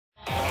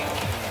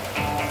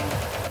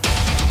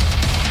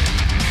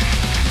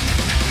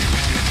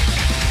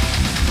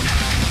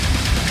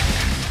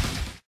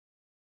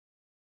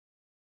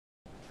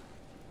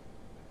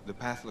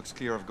path looks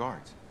clear of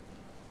guards.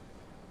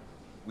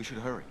 We should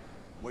hurry.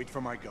 Wait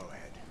for my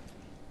go-ahead.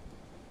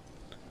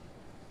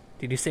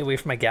 Did you say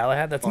wait for my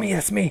Galahad? That's me,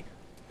 that's me!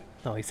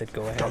 Oh, he said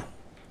go ahead.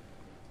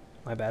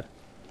 My bad.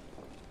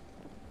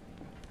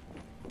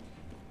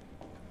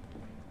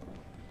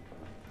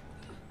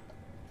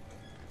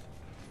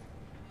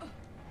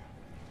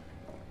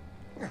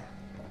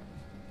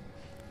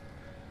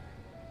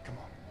 Come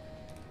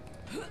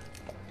on.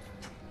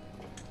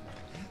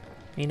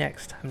 Me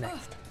next. I'm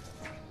next.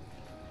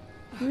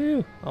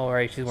 Woo! Oh,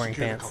 right, she's wearing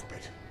Secure the pants.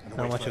 cockpit and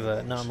Not await much of further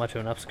a not orders. much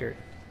of an upskirt.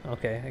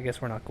 Okay, I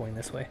guess we're not going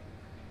this way.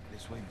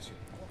 This way, monsieur.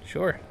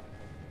 Sure.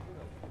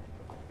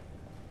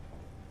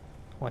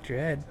 Watch your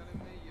head.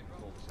 If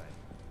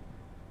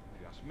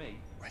you ask me,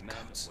 men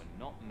were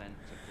not meant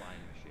to fly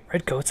in machines.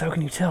 Redcoats, how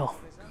can you tell?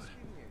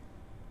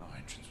 Our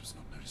entrance was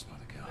not noticed by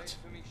the guards.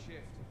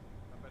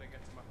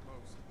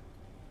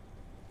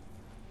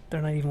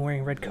 They're not even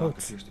wearing red The lock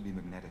coats. appears to be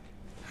magnetic.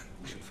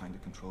 We should find the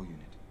control unit.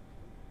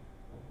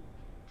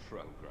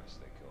 Progress,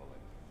 they call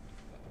it.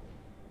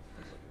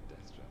 Looks like a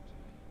death trap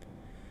to me.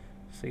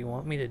 So you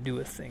want me to do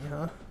a thing,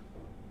 huh?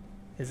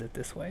 Is it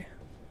this way?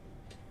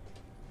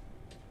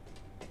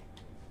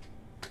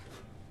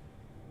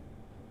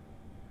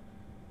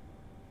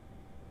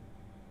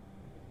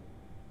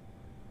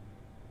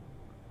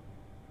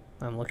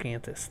 I'm looking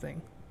at this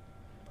thing.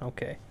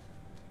 Okay.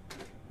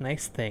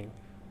 Nice thing.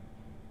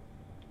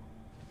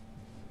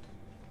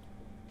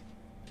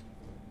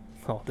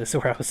 Oh, this is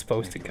where I was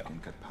supposed to Maybe go. we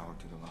can cut power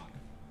to the lock.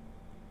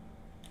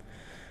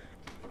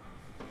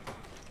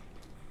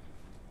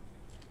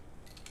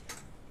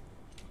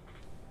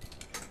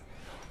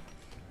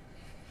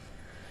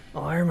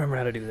 Oh, I remember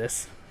how to do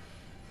this.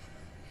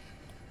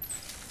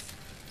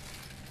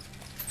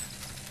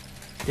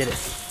 Did it.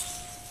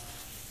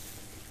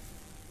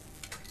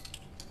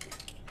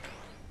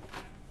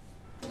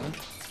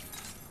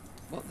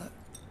 What the?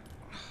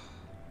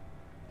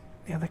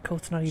 Yeah, that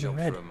coat's not even Job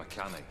red. for a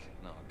mechanic,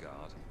 not a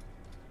guard.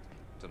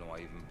 Don't know why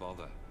I even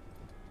bother.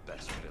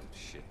 Best built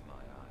ship, my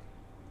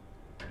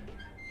eye.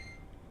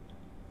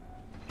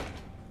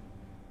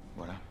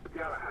 Voilà.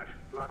 Galahad,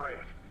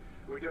 Lafayette.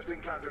 We just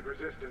encountered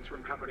resistance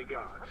from company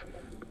guards.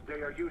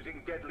 They are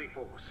using deadly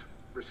force.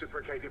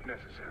 Reciprocate if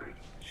necessary.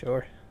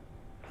 Sure.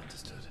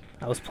 Understood.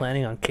 I was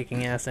planning on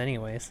kicking ass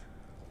anyways.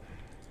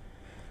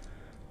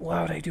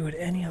 Why would I do it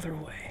any other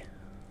way?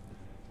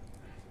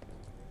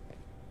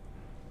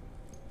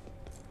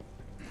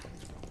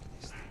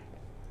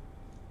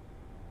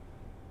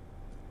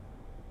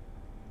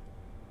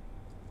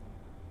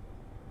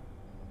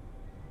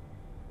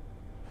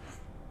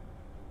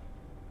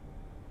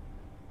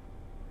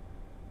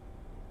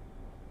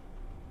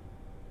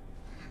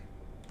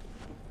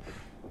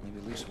 Maybe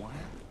loose wire?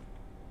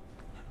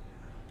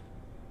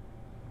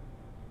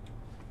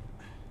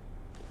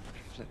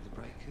 Flip the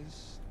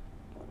breakers?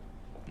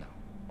 No,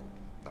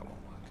 that won't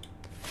work.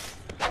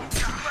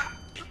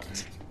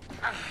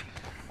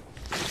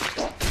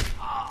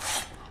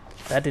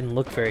 That didn't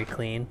look very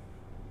clean.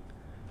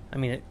 I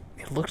mean,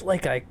 it looked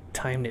like I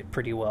timed it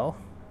pretty well.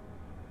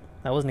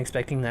 I wasn't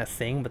expecting that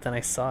thing, but then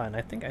I saw it, and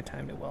I think I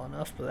timed it well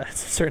enough, but that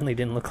certainly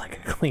didn't look like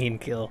a clean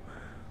kill.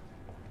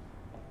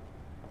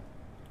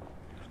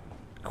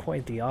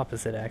 Quite the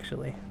opposite,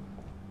 actually.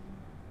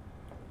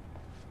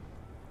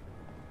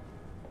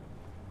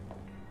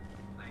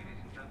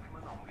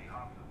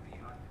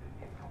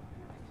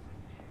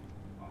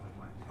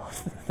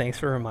 Thanks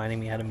for reminding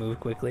me how to move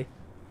quickly.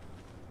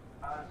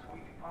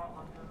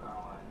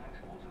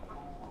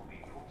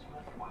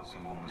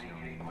 Someone was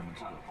down here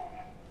moments ago.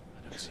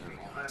 I don't see any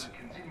guards.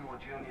 Continue our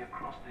journey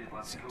across the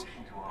Atlantic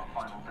Ocean to our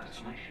final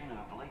destination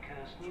of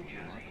Lakehurst, New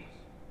Jersey.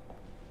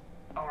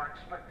 Our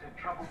expected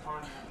travel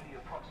time will be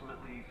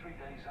approximately 3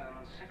 days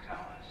and 6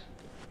 hours.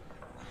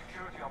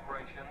 Security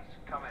operations,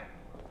 come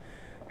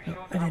in.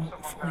 No, I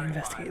didn't fully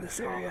investigate this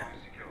area.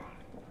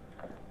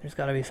 There's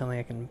gotta be something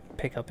I can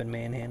pick up and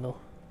manhandle.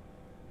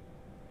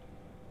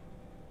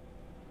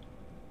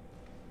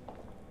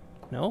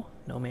 No?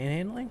 No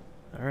manhandling?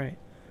 Alright.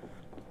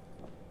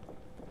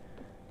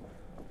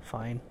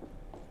 Fine.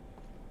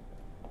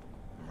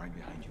 I'm right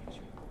behind you,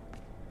 monsieur.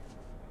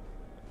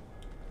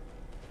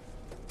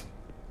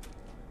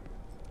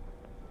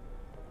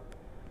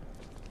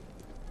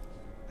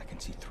 I can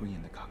see 3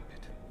 in the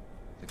cockpit.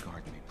 The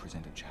guard may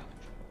present a challenge.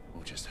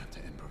 We'll just have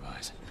to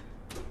improvise.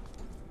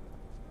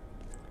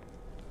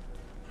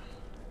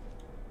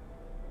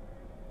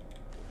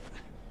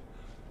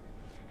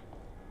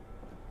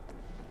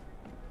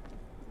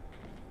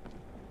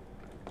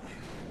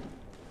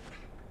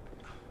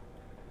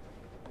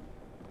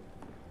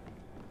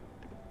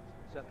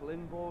 Settle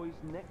in, boys.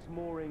 Next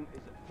mooring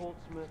is at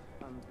Portsmouth,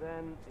 and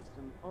then it's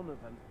an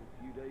uneventful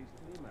few days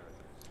to the Americas.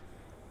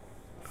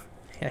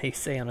 Yeah, you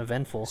say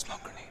uneventful.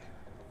 Smoke grenade.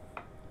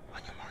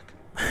 On your mark.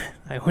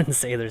 I wouldn't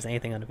say there's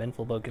anything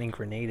uneventful about getting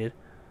grenaded.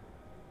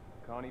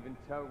 Can't even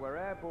tell we're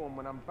airborne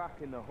when I'm back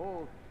in the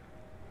hold.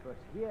 But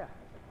here,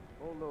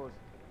 all those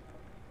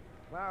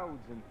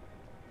clouds and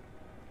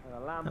And a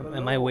lamb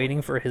Am I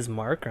waiting for his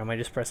mark, or am I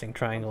just pressing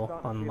triangle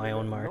on my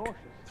own mark?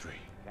 3,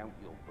 Count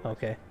your blessings.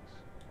 Okay.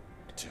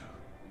 2, At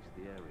least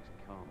the air is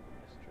calm in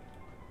this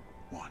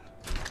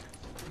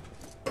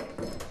trip.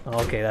 1.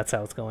 Oh, okay, that's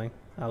how it's going.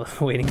 I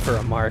was waiting for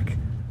a mark.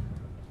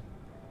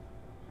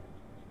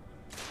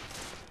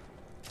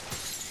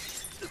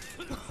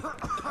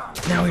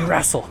 Now we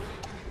wrestle.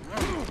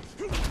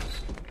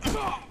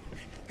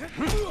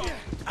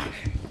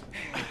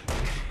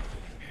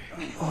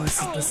 Oh,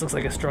 this looks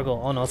like a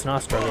struggle. Oh no, it's not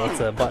a struggle. It's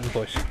a button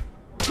push.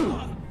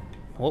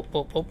 Oh,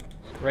 oh, oh.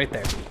 Right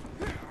there.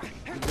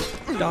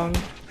 Dong.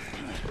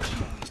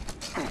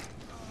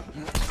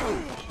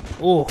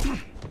 Oh.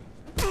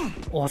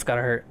 Oh, it's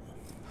gotta hurt.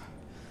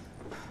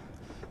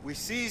 We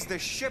seize the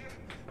ship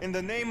in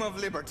the name of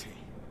liberty.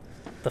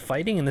 The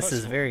fighting in this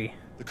is very...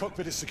 The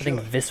cockpit is I secure.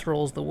 think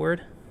visceral is the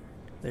word.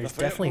 There's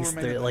Lafayette definitely... will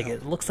remain at the like, helm.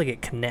 it looks like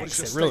it connects.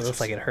 your It really status? looks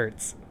like it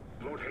hurts.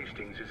 Lord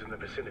Hastings is in the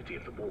vicinity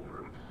of the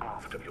ballroom,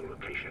 aft of your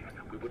location.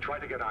 We will try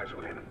to get eyes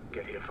on him.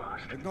 Get here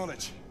fast.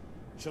 Acknowledge.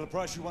 Shall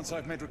apprise you once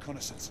I've made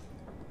reconnaissance.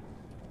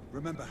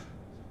 Remember,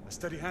 a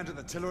steady hand at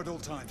the tiller at all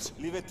times.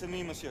 Leave it to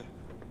me, monsieur.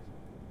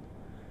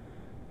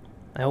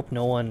 I hope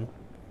no one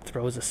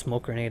throws a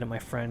smoke grenade at my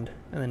friend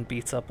and then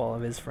beats up all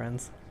of his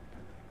friends.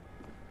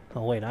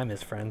 Oh wait, I'm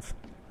his friends.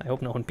 I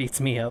hope no one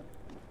beats me up.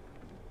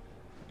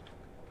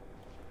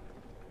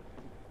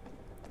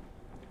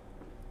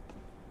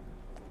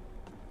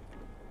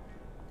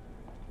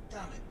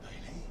 Damn it,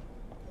 Bailey.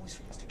 Always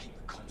forgets to keep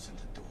the comms and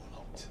the door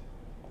locked.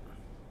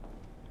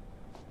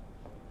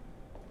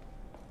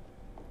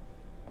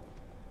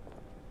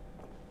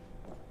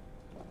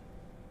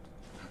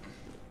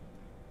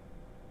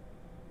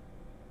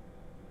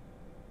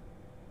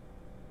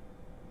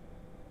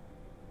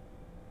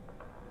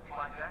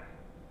 Flight deck,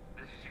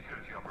 this is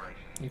security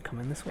operations. You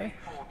coming this way?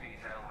 4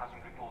 detail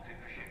hasn't reported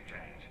for shift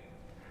change.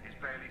 Is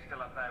Bailey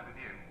still up there with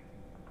you?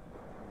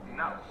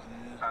 No.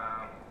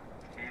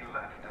 He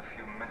left a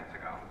few minutes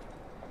ago.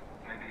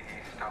 Maybe he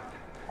stopped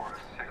for a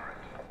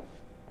cigarette.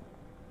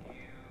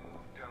 You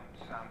don't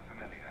sound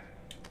familiar.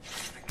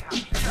 He's the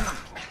captain.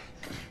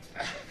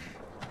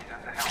 He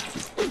does the helm.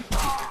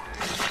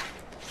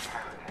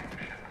 Piloting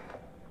the ship.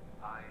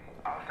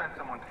 I'll send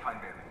someone to find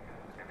Bailey.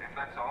 If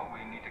that's all, we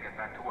need to get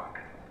back to work.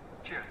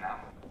 Cheers now.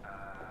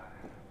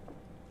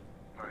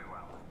 Very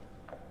well.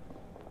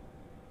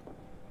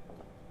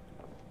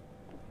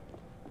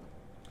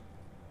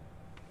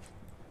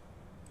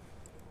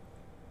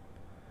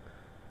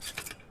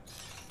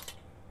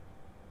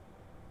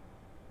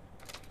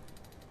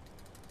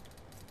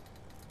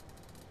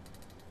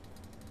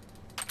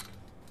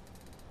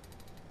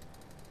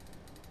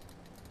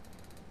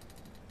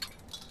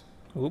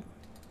 Oop.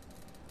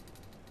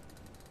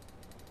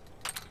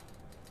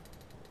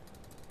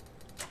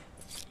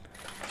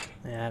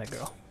 Yeah, that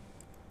girl.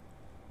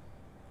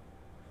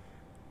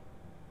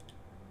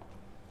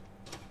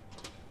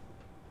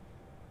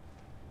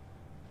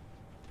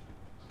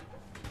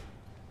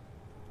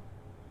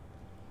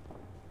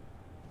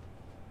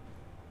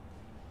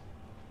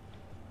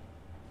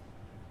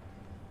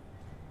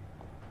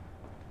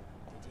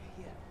 Did you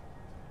hear?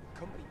 The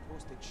company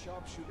posted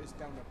sharpshooters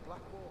down at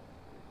Blackwall.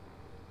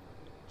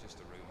 Just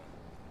a rumour.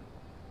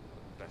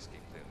 Best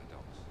keep clear of the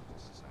docks,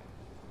 just the same.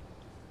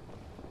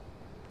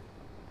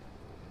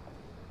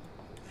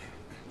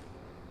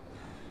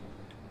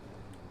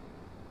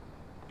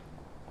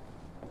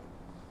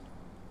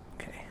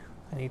 Okay,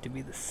 I need to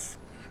be the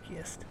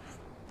sneakiest.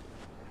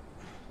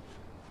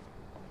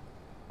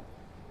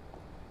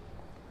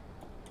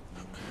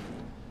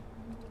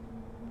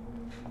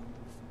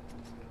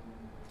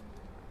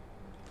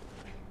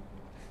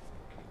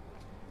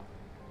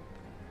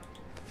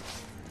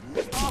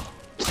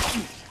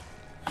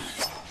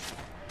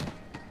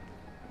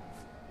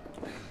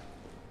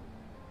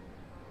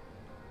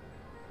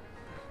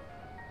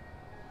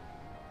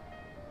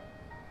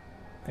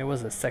 There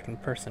was a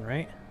second person,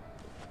 right?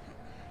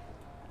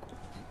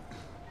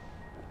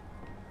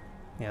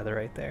 Yeah, they're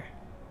right there.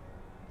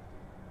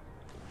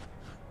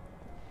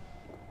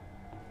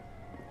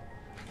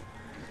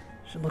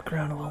 Should look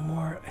around a little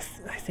more.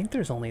 I think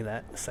there's only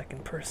that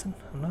second person.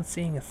 I'm not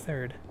seeing a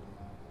third.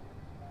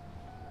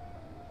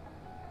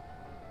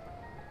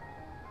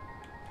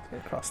 Let's go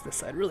across this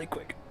side really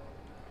quick.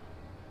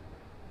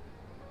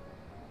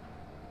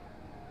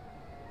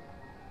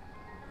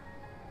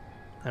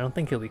 I don't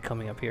think he'll be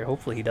coming up here.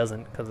 Hopefully he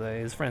doesn't, because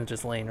his friend's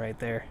just laying right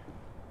there.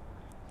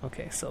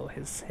 Okay, so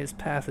his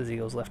path is he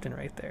goes left and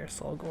right there,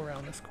 so I'll go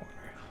around this corner.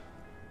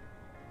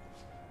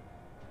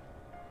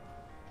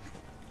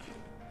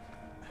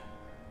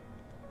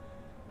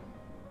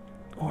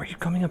 Oh, are you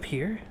coming up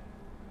here?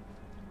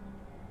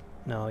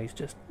 No, he's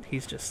just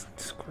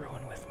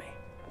screwing with me.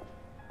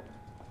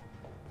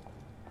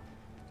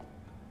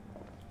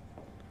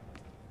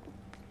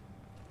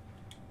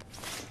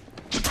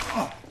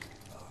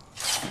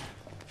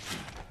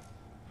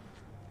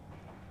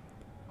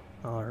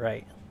 All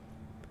right.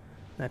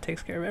 That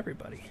takes care of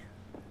everybody.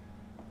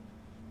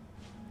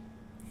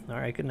 All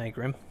right, good night,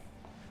 Grim.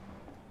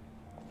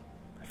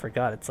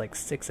 Forgot it's like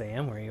 6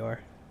 a.m. where you are.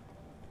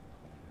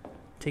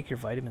 Take your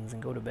vitamins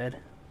and go to bed.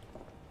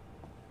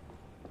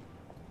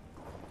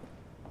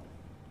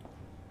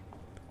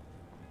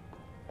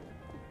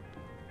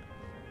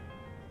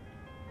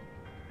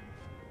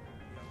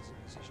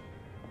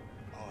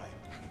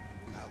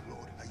 I, our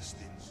Lord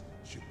Hastings,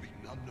 should be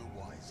none the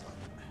wiser.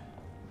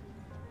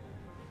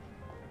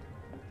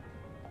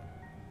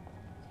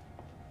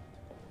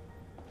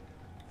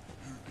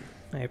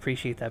 I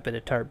appreciate that bit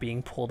of tarp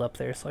being pulled up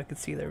there so I could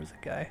see there was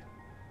a guy.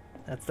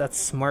 That's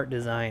smart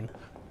design.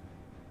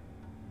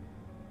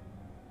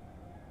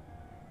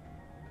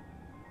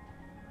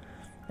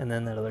 And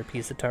then that other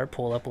piece of tarp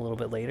pulled up a little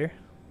bit later,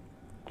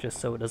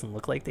 just so it doesn't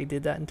look like they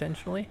did that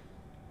intentionally.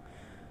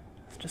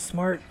 It's just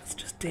smart. It's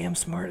just damn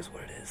smart is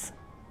what it is.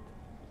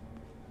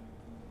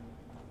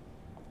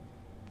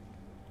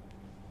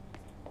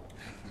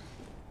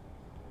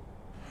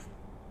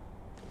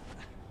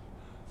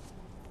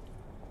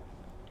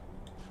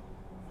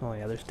 Oh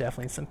yeah, there's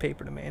definitely some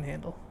paper to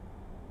manhandle.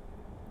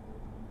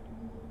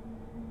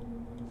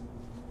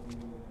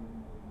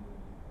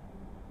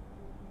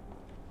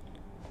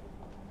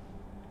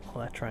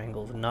 Well, that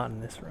triangle is not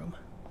in this room.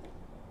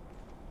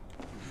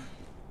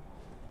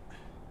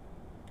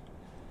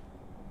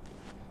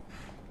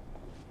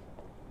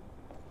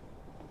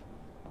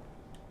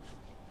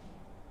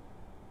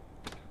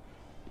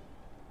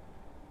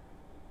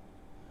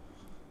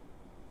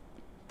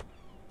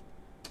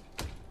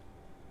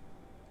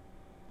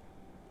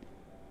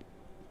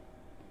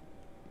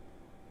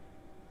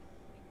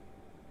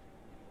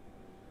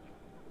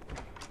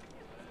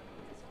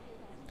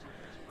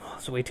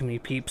 There's way too many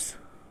peeps.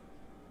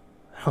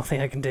 I don't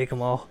think I can take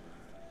them all.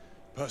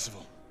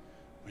 Percival,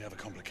 we have a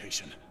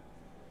complication.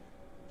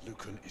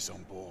 Lucan is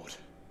on board.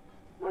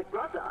 My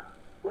brother?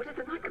 What is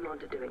the Knight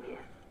Commander doing here?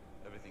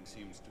 Everything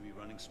seems to be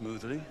running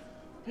smoothly.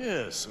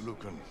 Yes,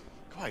 Lucan.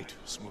 Quite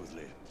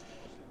smoothly.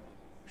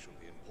 We shall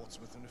be in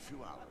Portsmouth in a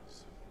few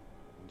hours.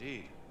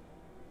 Indeed.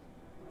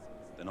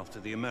 Then off to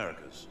the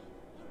Americas.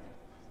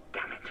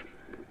 Damn it.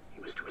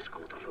 He was to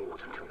escort the Lord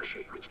until the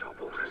ship reached our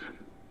borders.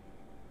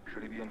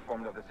 Should he be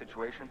informed of the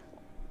situation?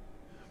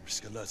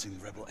 Risk alerting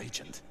the rebel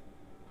agent.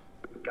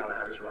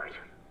 Galahad is right.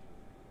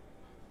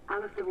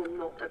 Alistair will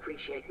not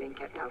appreciate being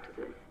kept out of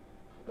this.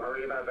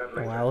 Worry about that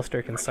later. Well,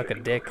 Alistair can suck a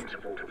dick.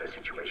 Support if the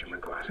situation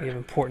requires We have it.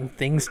 important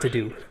things to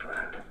do.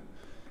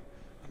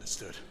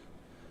 Understood.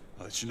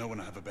 I'll let you know when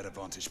I have a better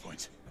vantage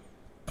point.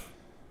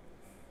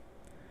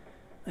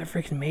 That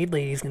freaking maid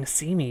lady's gonna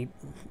see me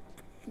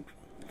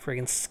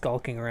friggin'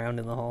 skulking around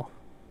in the hall.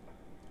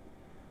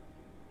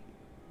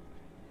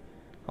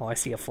 Oh, I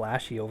see a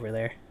flashy over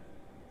there.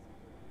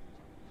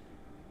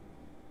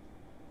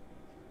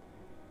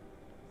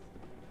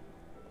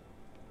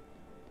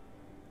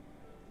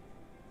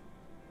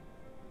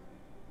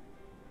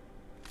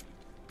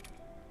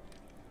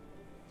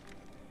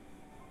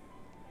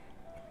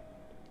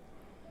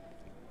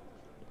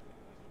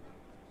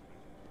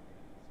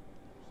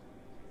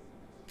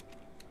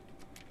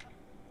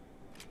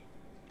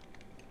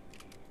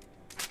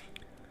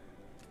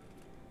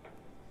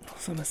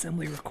 Some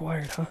assembly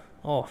required, huh?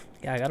 Oh,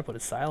 yeah, I gotta put a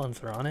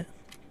silencer on it.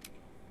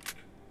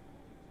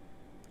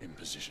 In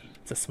position.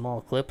 It's a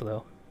small clip,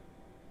 though.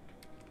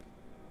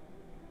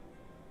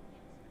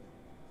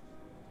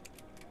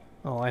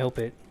 Oh, I hope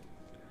it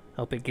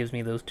gives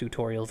me those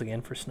tutorials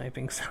again for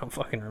sniping, so I don't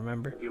fucking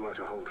remember. You are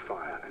to hold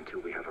fire until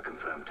we have a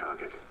confirmed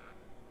target.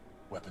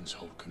 Weapons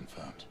hold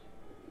confirmed.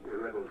 The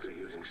rebels are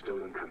using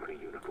stolen company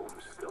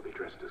uniforms. They'll be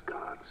dressed as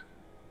guards.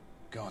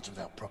 Guards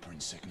without proper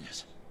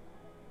insignias.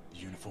 The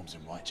uniforms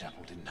in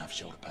Whitechapel didn't have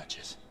shoulder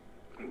patches.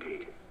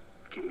 Indeed.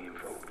 Keep me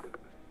informed.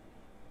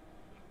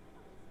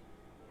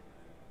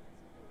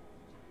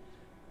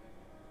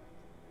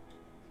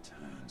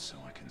 Turn so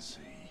I can see.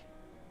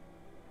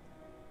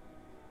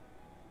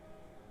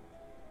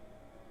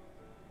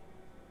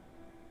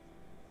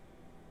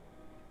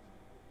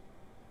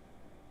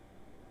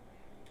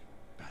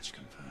 Badge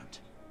confirmed.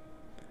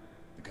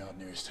 The guard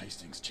nearest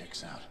Hastings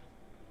checks out.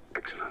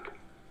 Excellent.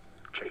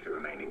 Check the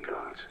remaining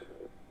guards.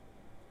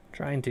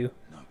 Trying to.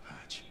 No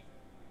patch.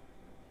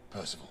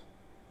 Percival,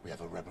 we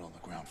have a rebel on the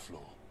ground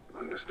floor.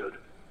 Understood.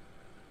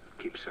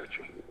 Keep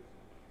searching.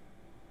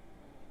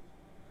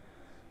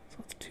 So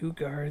it's 2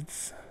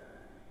 guards.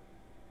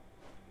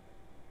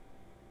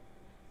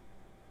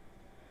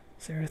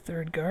 Is there a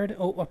 3rd guard?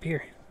 Oh, up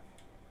here.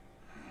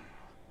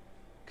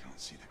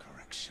 Can't see the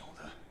correct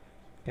shoulder.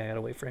 Yeah, I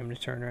gotta wait for him to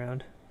turn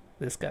around.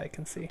 This guy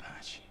can see.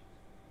 Patch.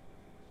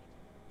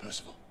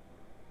 Percival,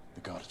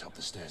 the guard atop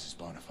the stairs is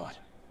bona fide.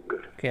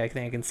 Good. Okay, I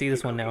think I can see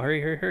this one now.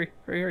 Hurry, hurry, hurry,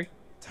 hurry, hurry.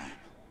 Damn.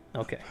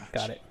 Okay,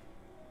 got it.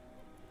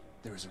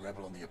 There is a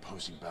rebel on the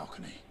opposing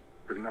balcony.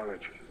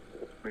 Acknowledge.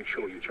 Make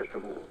sure you check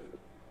them all.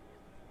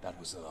 That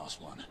was the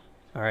last one.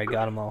 Alright,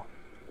 got them all.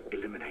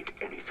 Eliminate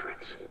any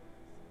threats.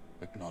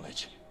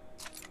 Acknowledge.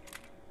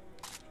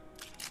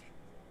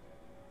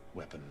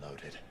 Weapon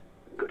loaded.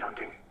 Good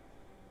hunting.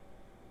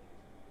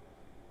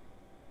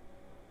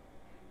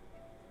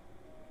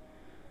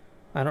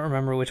 I don't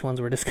remember which ones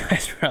were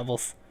disguised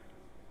rebels.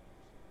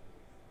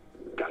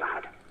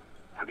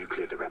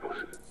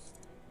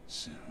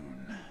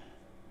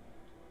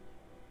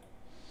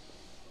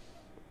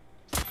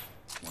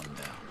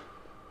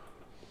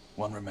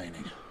 One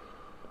remaining.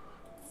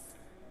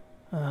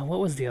 What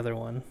was the other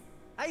one?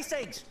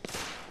 Hastings!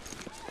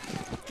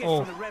 Get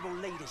Oh. from the rebel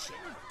leadership.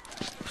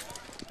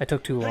 I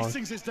took too long.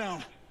 Hastings is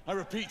down. I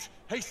repeat,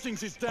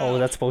 Hastings is down. Oh,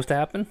 that's supposed to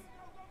happen?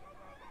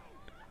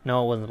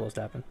 No, it wasn't supposed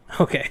to happen.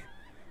 Okay.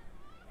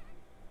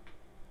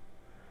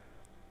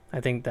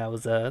 I think that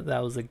was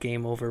a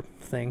game over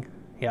thing.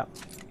 Yeah.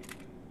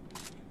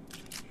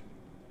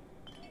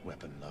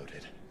 Weapon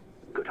loaded.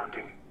 Good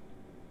hunting.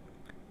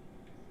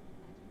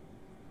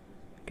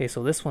 Okay,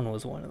 so this one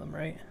was one of them,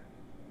 right?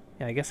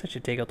 Yeah, I guess I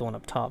should take out the one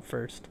up top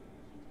first.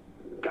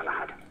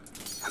 Galahad,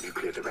 have you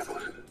cleared the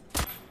rebels?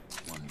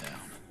 One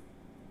down.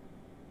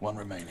 One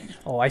remaining.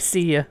 Oh, I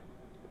see ya.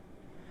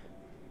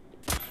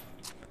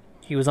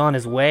 He was on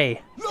his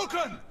way.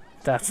 Lucan!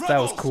 That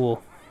was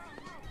cool.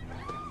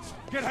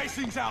 Get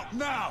Hastings out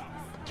now!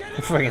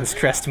 It friggin'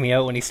 stressed me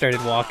out when he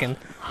started walking.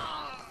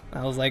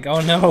 I was like,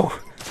 oh no.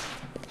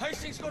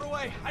 Hastings got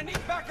away. I need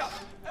backup.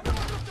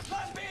 Everyone look to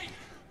plan B.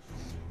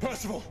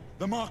 Percival,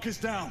 the mark is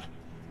down.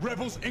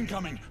 Rebels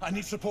incoming. I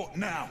need support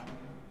now.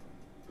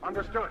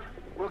 Understood.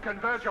 We'll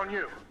converge on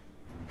you.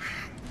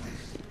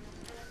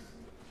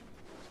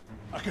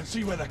 I can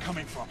see where they're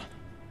coming from.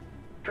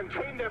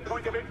 Contain their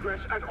point of ingress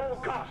at all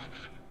costs.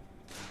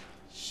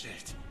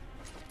 Shit.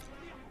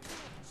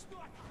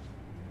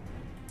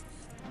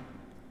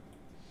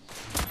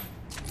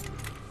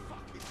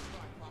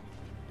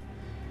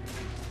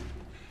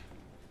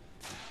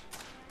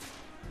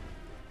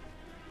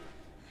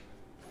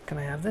 Can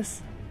I have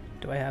this?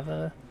 Do I have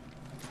a...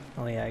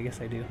 Oh yeah, I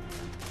guess I do.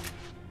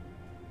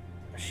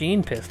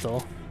 Machine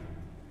pistol?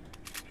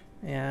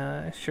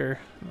 Yeah, sure.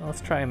 Well,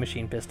 let's try a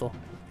machine pistol.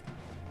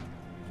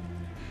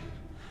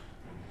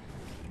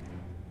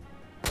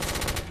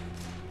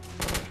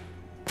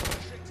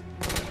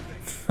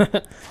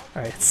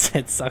 Alright,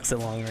 it sucks at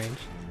long range.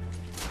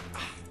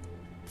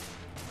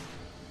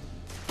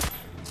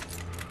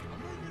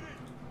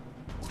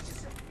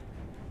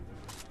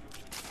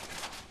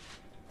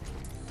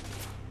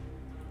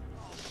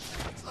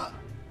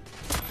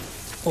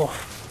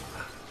 Oh.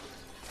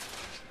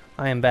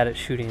 I am bad at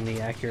shooting the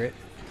accurate.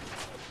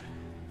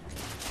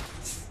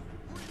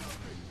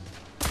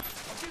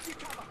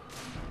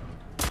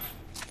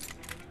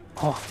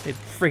 Oh, it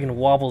friggin'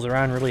 wobbles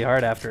around really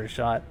hard after a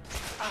shot.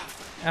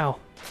 Ow.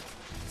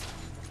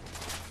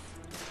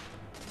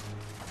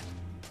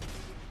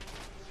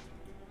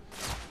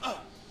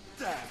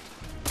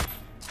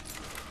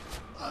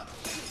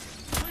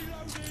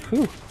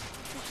 Whew.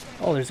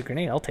 Oh, there's a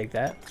grenade. I'll take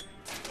that.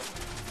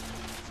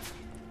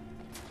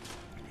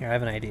 Here, I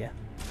have an idea.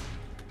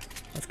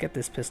 Let's get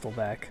this pistol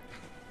back.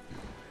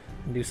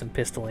 And do some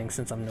pistoling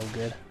since I'm no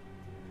good.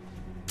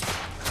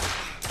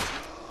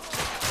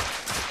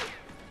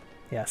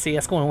 Yeah, see,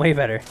 that's going way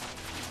better.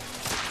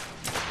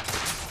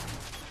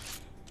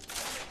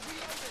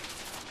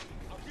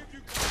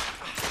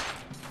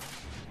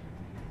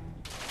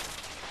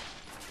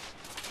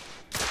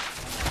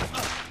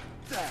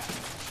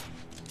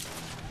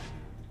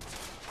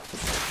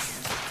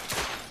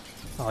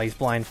 Oh, he's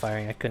blind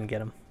firing. I couldn't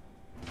get him.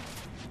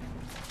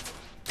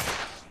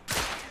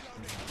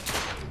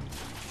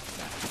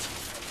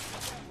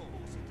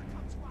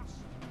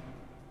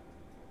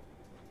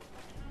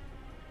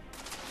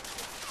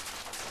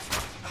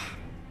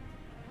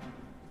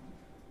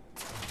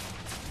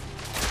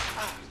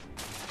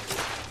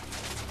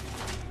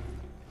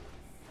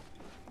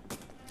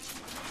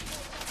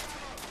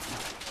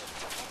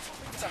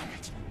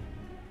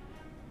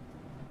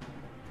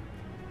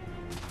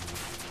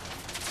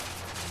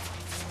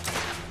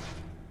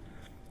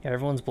 Yeah,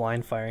 everyone's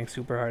blind firing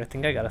super hard. I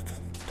think I gotta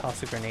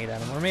toss a grenade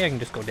at him. Or maybe I can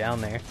just go down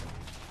there.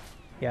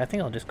 Yeah, I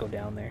think I'll just go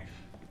down there.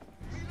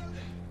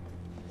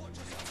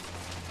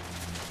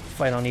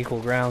 Fight on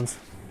equal grounds.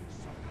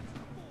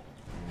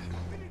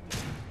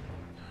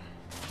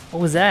 What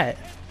was that?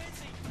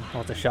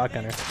 Oh, it's a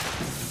shotgunner.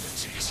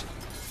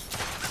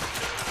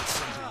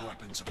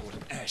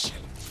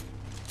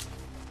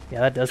 Yeah,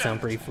 that does sound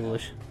pretty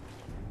foolish.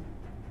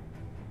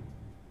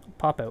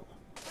 Pop out.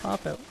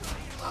 Pop out.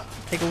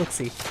 Take a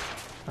look-see.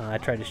 I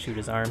tried to shoot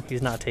his arm.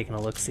 He's not taking a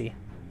look-see.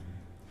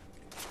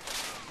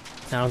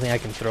 I don't think I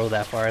can throw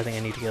that far. I think I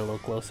need to get a little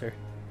closer.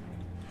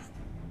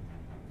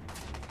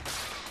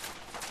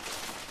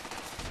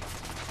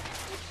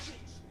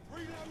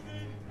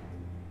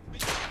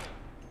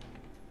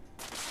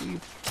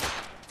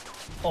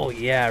 Oh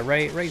yeah,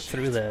 right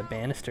through the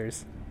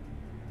banisters.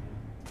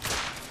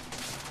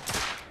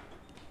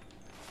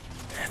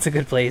 That's a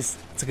good place.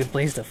 It's a good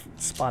place to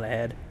spot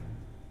ahead.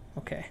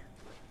 Okay.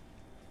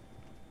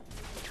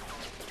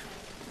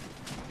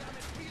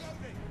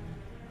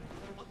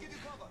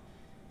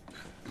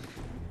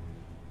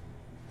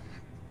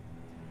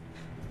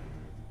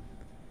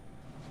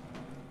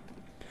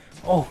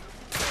 Oh.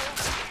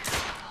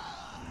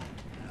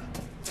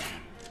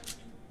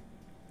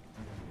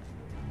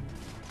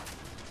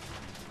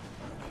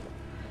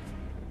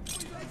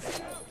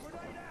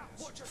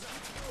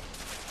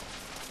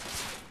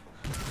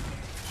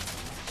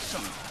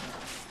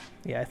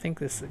 Yeah, I think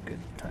this is a good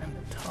time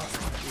to toss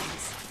one of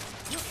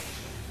these.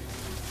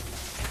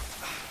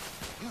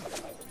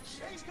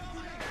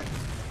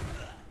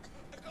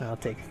 That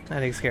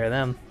takes care of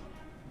them.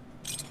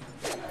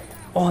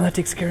 Oh, that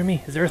takes care of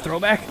me. Is there a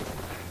throwback?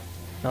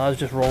 No, that was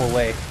just roll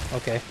away.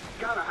 Okay.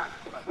 Galahad,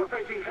 we're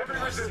facing heavy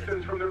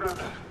resistance from the rebels.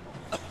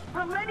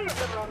 How many of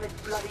them are on this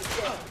bloody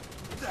ship?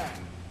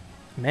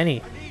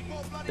 Many.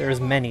 There's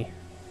many.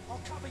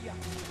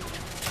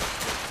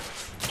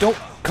 Don't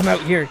come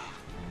out here.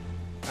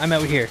 I'm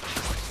out here.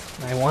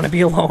 I want to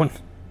be alone.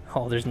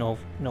 Oh, there's no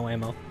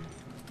ammo.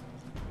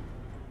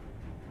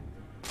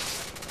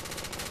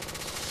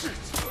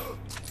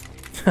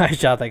 I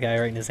shot that guy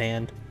right in his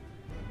hand.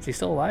 Is he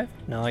still alive?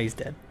 No, he's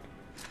dead.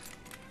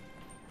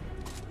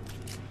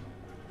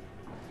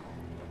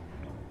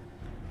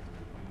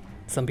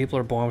 Some people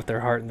are born with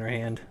their heart in their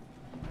hand.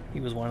 He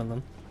was one of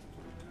them.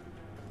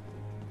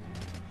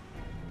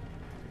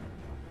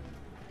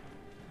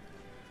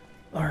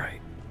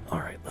 Alright,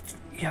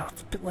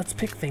 let's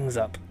pick things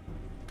up.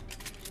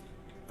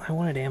 I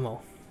wanted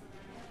ammo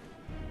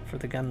for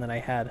the gun that I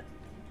had.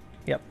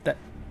 Yep,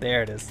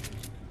 there it is.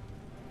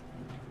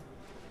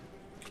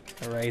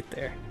 Right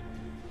there.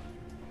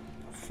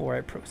 Before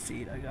I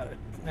proceed, I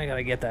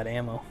gotta get that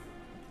ammo.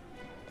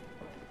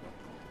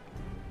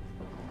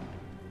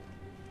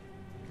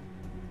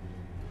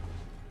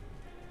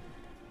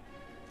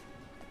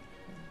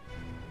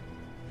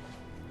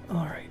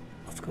 Alright,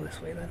 let's go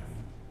this way then.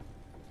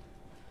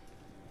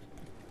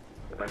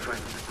 My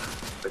friend,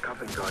 the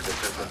company guard has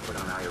just been put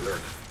on high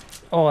alert.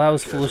 Oh, that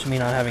was foolish of me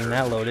not having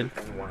that loaded.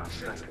 Anyone on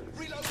site.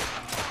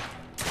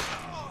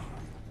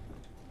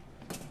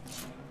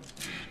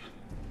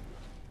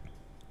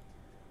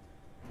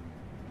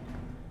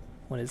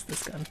 What is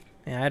this gun?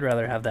 Yeah, I'd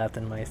rather have that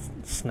than my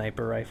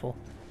sniper rifle.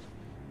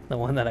 The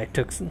one that I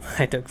took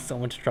so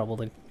much trouble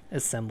to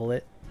assemble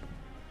it.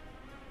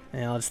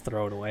 Yeah, I'll just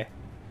throw it away.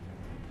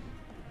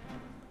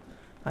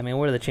 I mean,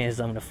 what are the chances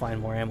I'm gonna find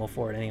more ammo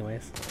for it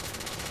anyways?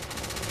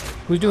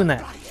 Who's doing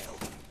that?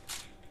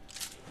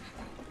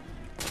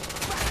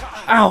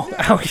 Ow!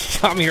 Ow! He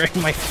shot me right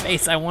in my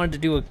face. I wanted to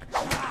do a...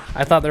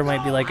 I thought there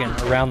might be like an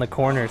around the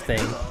corner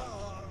thing.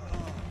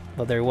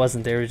 But there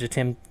wasn't. There was just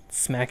him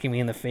smacking me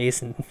in the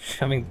face and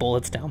shoving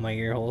bullets down my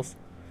ear holes.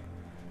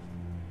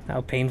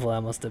 How painful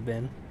that must have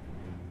been.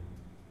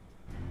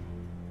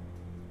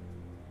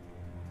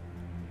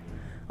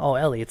 Oh,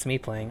 Ellie, it's me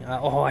playing.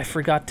 Oh, I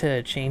forgot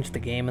to change the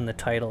game and the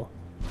title.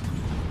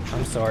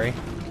 I'm sorry.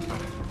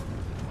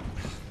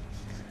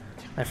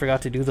 I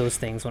forgot to do those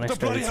things when I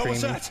started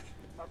streaming. A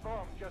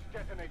bomb just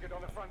detonated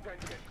on the front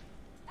engine.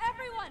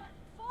 Everyone,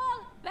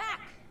 fall back!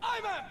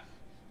 I'm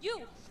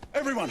You!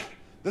 Everyone!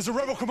 There's a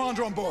rebel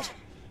commander on board.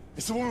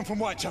 It's the woman from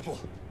Whitechapel.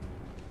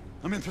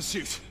 I'm in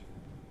pursuit.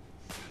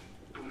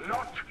 Do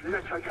not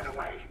let her get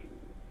away.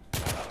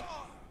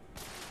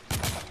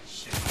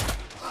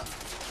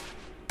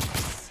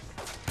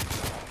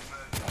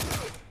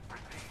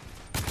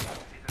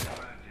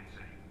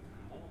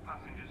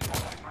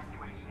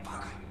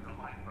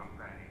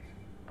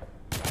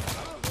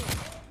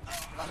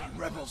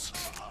 Rebels.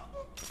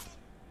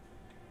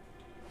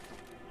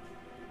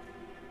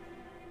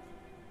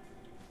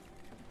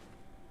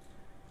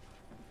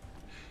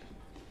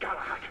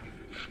 Galahad,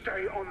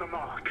 stay on the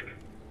mark.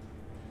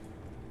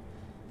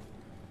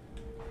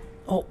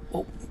 Oh,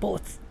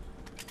 bullets.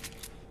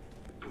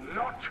 Do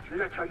not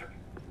let her...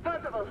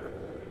 Percival,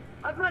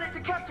 I've managed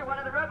to capture one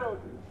of the rebels.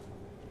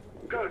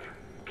 Good.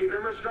 Keep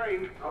him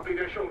restrained. I'll be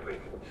there shortly.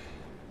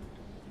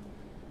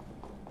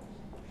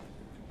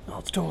 Oh,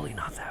 it's totally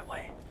not that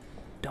way.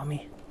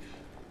 Dummy.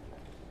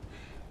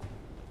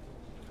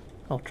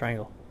 Oh,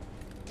 triangle.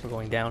 We're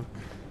going down.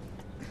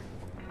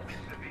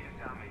 Severe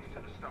damage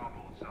to the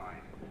starboard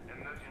side.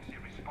 Emergency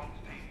response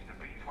teams to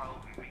B12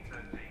 and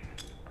B13.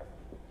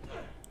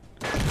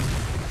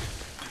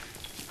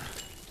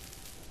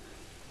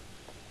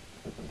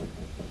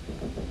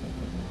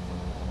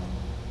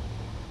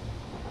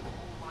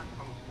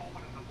 Lifeboats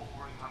forward of the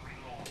ballroom have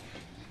been launched.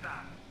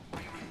 Stand.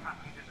 Clearing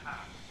passengers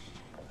out.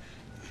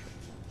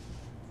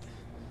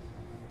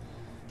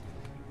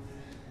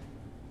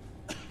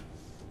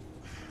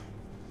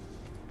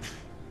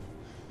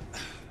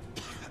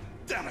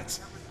 Damn it!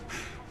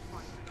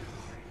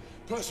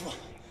 Percival,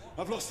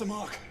 I've lost the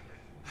mark.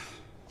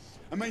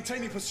 I'm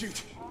maintaining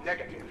pursuit.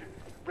 Negative.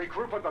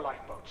 Regroup on the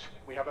lifeboats.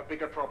 We have a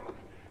bigger problem.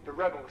 The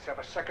rebels have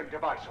a second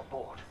device on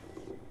board.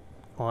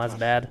 Well, that's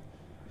bad.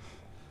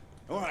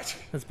 All right.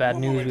 That's bad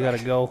news. We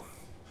gotta go.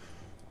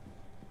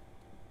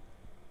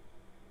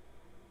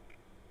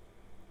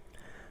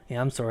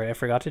 Yeah, I'm sorry. I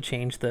forgot to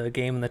change the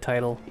game and the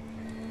title.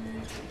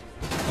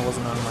 I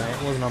wasn't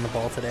on the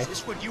ball today. Is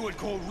this what you would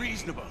call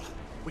reasonable?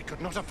 We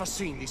could not have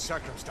foreseen these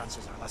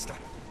circumstances, Alistair.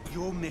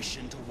 Your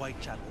mission to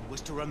Whitechapel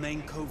was to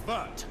remain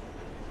covert.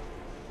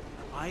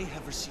 I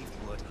have received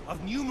word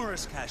of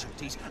numerous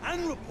casualties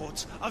and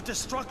reports of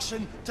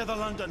destruction to the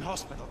London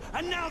hospital.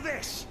 And now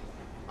this!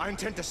 I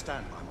intend to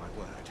stand by my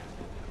word.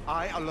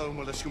 I alone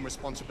will assume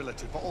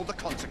responsibility for all the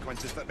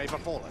consequences that may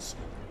befall us.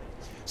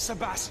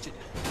 Sebastian,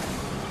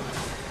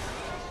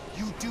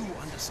 you do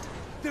understand.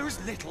 There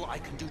is little I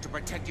can do to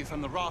protect you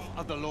from the wrath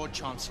of the Lord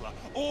Chancellor,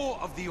 or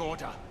of the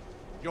Order.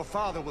 Your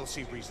father will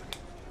see reason.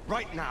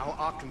 Right now,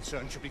 our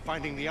concern should be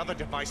finding the other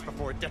device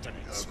before it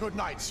detonates. Good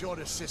night, your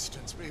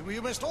assistants. We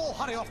must all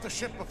hurry off the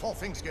ship before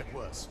things get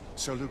worse.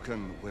 Sir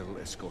Lucan will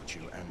escort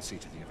you and see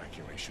to the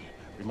evacuation.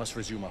 We must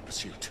resume our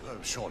pursuit.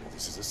 Surely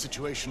this is a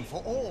situation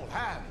for all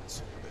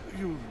hands.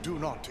 You do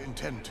not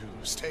intend to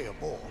stay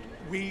aboard?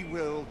 We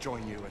will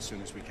join you as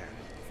soon as we can.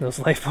 Those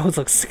lifeboats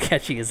look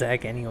sketchy as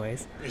heck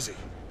anyways. Izzy,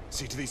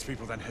 see to these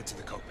people, then head to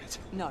the cockpit.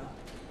 No,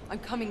 I'm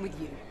coming with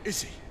you.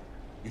 Izzy,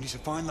 you need to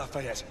find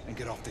Lafayette and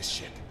get off this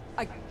ship.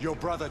 I... Your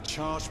brother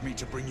charged me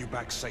to bring you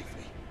back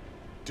safely.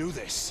 Do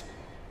this.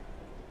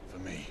 For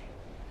me.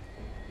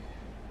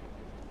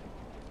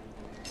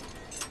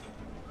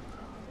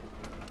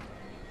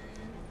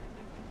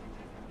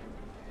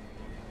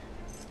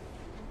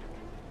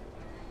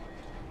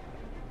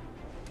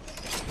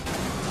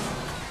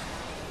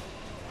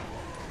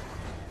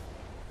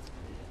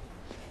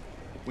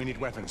 We need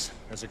weapons.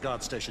 There's a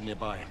guard station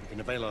nearby. We can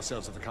avail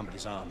ourselves of the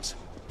company's arms.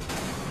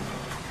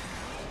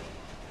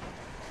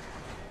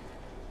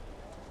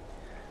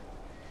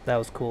 That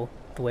was cool.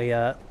 The way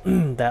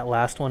that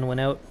last one went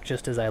out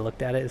just as I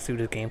looked at it as soon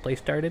as gameplay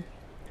started.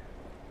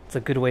 It's a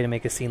good way to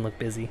make a scene look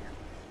busy.